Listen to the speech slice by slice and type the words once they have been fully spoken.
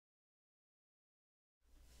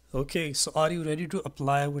Okay, so are you ready to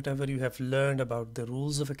apply whatever you have learned about the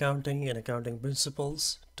rules of accounting and accounting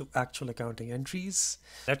principles to actual accounting entries?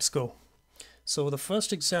 Let's go. So the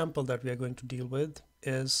first example that we are going to deal with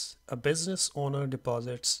is a business owner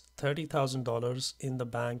deposits $30,000 in the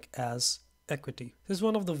bank as equity. This is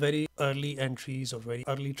one of the very early entries or very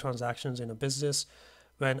early transactions in a business.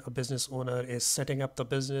 When a business owner is setting up the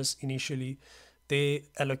business initially, they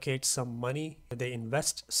allocate some money, they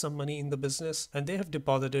invest some money in the business, and they have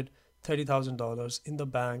deposited $30,000 in the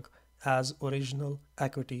bank as original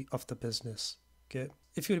equity of the business. Okay.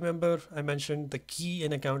 If you remember, I mentioned the key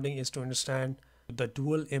in accounting is to understand the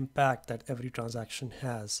dual impact that every transaction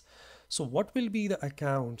has. So what will be the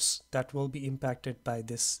accounts that will be impacted by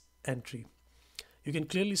this entry? You can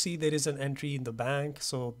clearly see there is an entry in the bank.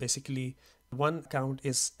 So basically one account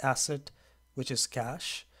is asset, which is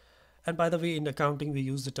cash. And by the way, in accounting, we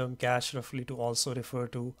use the term cash roughly to also refer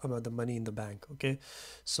to the money in the bank. Okay.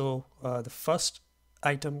 So the first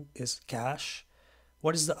item is cash.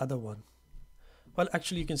 What is the other one? Well,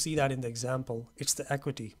 actually, you can see that in the example. It's the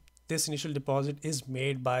equity. This initial deposit is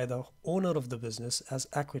made by the owner of the business as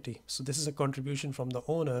equity. So this is a contribution from the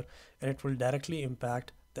owner, and it will directly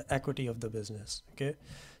impact the equity of the business. Okay.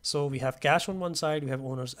 So we have cash on one side, we have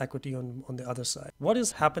owner's equity on the other side. What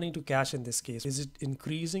is happening to cash in this case? Is it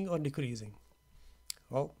increasing or decreasing?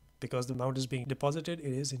 Well, because the amount is being deposited,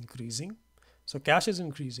 it is increasing. So cash is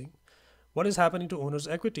increasing. What is happening to owner's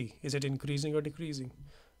equity? Is it increasing or decreasing?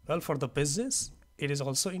 Well, for the business, it is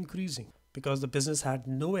also increasing because the business had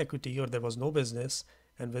no equity or there was no business.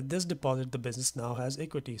 And with this deposit, the business now has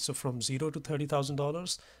equity. So from $0 to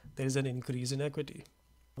 $30,000, there is an increase in equity.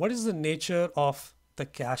 What is the nature of the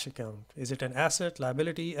cash account? Is it an asset,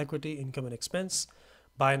 liability, equity, income, and expense?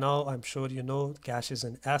 By now, I'm sure you know cash is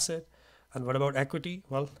an asset. And what about equity?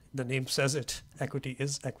 Well, the name says it. Equity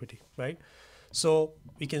is equity, right? So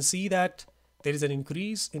we can see that there is an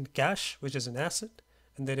increase in cash, which is an asset,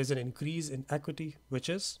 and there is an increase in equity, which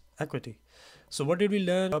is equity. So what did we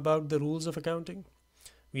learn about the rules of accounting?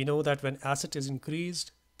 We know that when asset is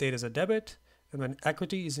increased, there is a debit, and when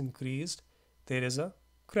equity is increased, there is a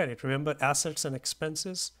credit. Remember, assets and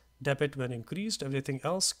expenses, debit when increased, everything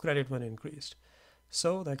else, credit when increased.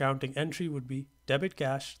 So the accounting entry would be debit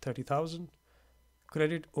cash 30,000,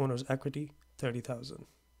 credit owner's equity 30,000.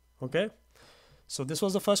 Okay, so this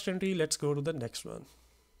was the first entry. Let's go to the next one.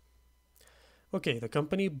 Okay, the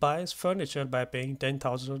company buys furniture by paying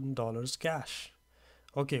 $10,000 cash.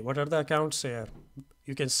 Okay, what are the accounts here?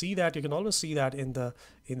 You can see that, you can always see that in the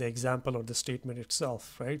example or the statement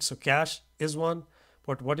itself, right? So cash is one,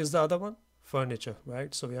 but what is the other one? Furniture,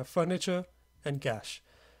 right? So we have furniture and cash.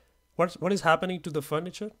 What is happening to the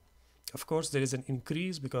furniture? Of course, there is an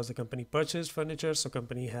increase because the company purchased furniture, so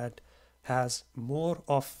company has more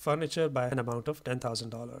of furniture by an amount of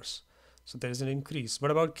 $10,000. So there is an increase.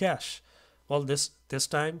 What about cash? Well, this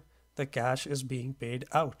time the cash is being paid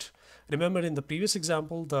out. Remember, in the previous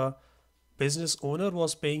example, the business owner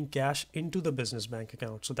was paying cash into the business bank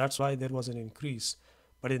account, so that's why there was an increase.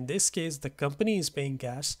 But in this case, the company is paying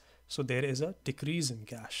cash, so there is a decrease in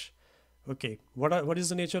cash. Okay, what is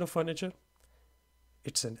the nature of furniture?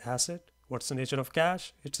 It's an asset. What's the nature of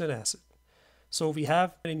cash? It's an asset. So we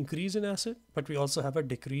have an increase in asset, but we also have a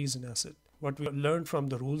decrease in asset. What we learned from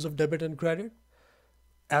the rules of debit and credit: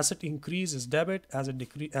 asset increase is debit,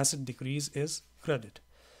 asset decrease is credit.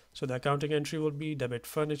 So the accounting entry will be debit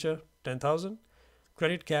furniture 10,000,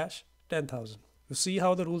 credit cash 10,000. You see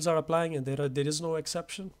how the rules are applying, and there is no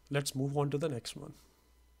exception. Let's move on to the next one.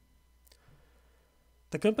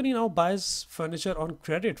 The company now buys furniture on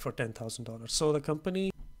credit for $10,000. So the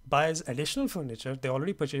company buys additional furniture. They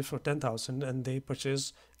already purchased for 10,000 and they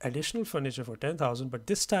purchase additional furniture for 10,000, but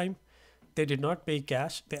this time they did not pay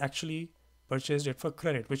cash. They actually purchased it for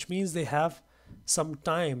credit, which means they have some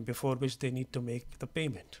time before which they need to make the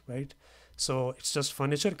payment, right? So it's just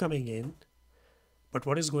furniture coming in, but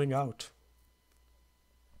what is going out?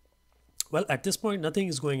 Well, at this point, nothing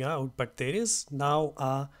is going out, but there is now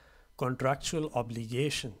a contractual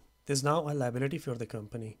obligation. There's now a liability for the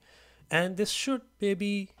company. And this should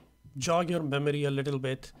maybe jog your memory a little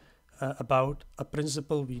bit about a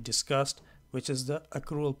principle we discussed, which is the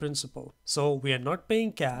accrual principle. So we are not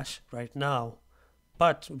paying cash right now,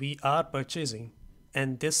 but we are purchasing,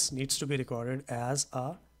 and this needs to be recorded as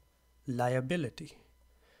a liability.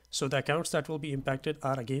 So the accounts that will be impacted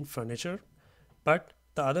are again furniture, but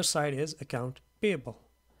the other side is account payable,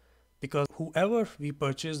 because whoever we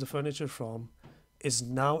purchase the furniture from is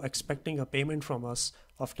now expecting a payment from us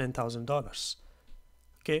of $10,000.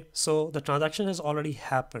 Okay, so the transaction has already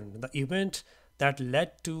happened. The event that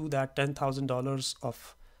led to that $10,000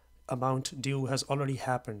 of amount due has already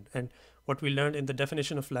happened. And what we learned in the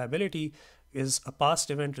definition of liability is a past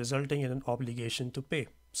event resulting in an obligation to pay.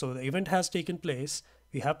 So the event has taken place,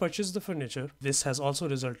 we have purchased the furniture. This has also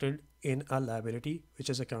resulted in a liability, which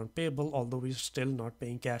is account payable, although we're still not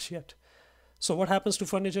paying cash yet. So what happens to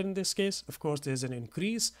furniture in this case? Of course, there's an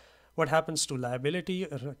increase. What happens to liability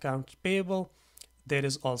or account payable? There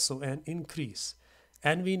is also an increase.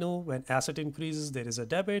 And we know when asset increases, there is a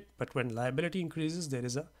debit, but when liability increases, there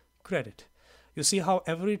is a credit. You see how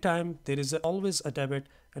every time there is always a debit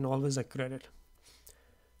and always a credit.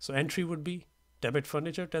 So entry would be debit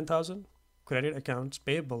furniture 10,000, credit accounts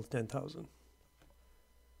payable 10,000.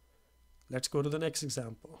 Let's go to the next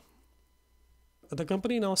example. The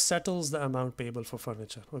company now settles the amount payable for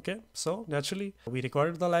furniture. Okay, so naturally we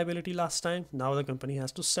recorded the liability last time. Now the company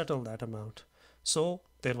has to settle that amount. So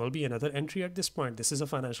there will be another entry at this point. This is a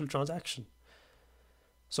financial transaction.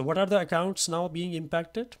 So what are the accounts now being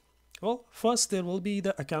impacted? Well, first there will be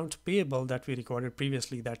the account payable that we recorded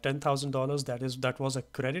previously, that $10,000 that was a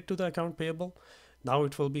credit to the account payable. Now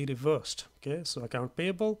it will be reversed. Okay, so account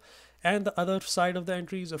payable, and the other side of the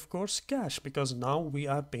entry is of course cash, because now we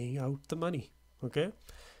are paying out the money. Okay,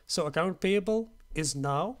 so account payable is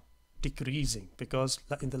now decreasing because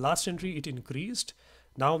in the last entry it increased.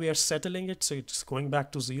 Now we are settling it, so it's going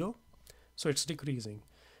back to zero, so it's decreasing.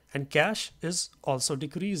 And cash is also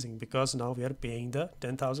decreasing because now we are paying the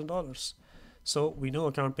 $10,000. So we know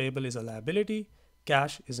account payable is a liability,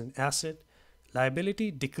 cash is an asset.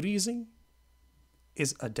 Liability decreasing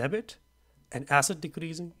is a debit, and asset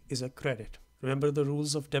decreasing is a credit. Remember the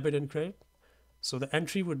rules of debit and credit? So the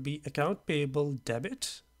entry would be account payable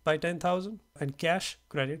debit by 10,000 and cash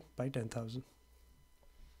credit by 10,000.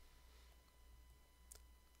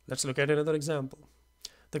 Let's look at another example.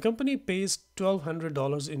 The company pays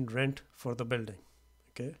 $1,200 in rent for the building.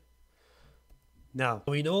 Okay. Now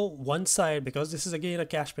we know one side, because this is again a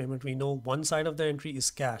cash payment, we know one side of the entry is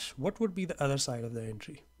cash. What would be the other side of the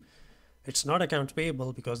entry? It's not account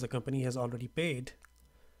payable because the company has already paid.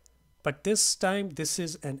 But this time this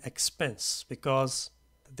is an expense because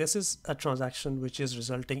this is a transaction which is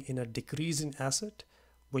resulting in a decrease in asset,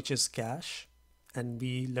 which is cash. And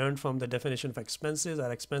we learned from the definition of expenses,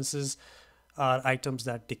 our expenses are items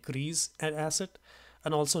that decrease an asset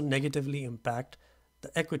and also negatively impact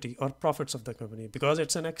the equity or profits of the company. Because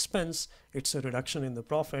it's an expense, it's a reduction in the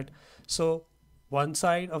profit. So one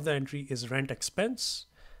side of the entry is rent expense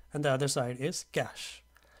and the other side is cash.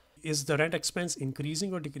 Is the rent expense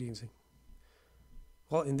increasing or decreasing?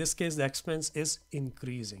 Well, in this case, the expense is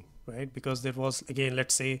increasing, right? Because there was, again,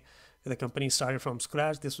 let's say the company started from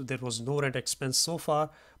scratch. There was no rent expense so far,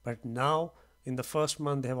 but now in the first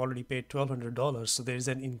month, they have already paid $1,200. So there is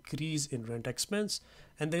an increase in rent expense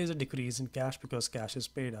and there is a decrease in cash because cash is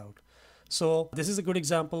paid out. So this is a good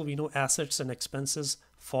example. We know assets and expenses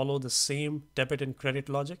follow the same debit and credit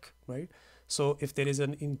logic, right? So if there is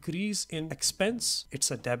an increase in expense,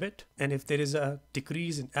 it's a debit. And if there is a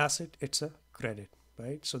decrease in asset, it's a credit,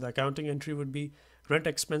 right? So the accounting entry would be rent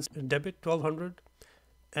expense debit $1,200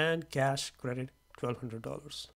 and cash credit $1,200.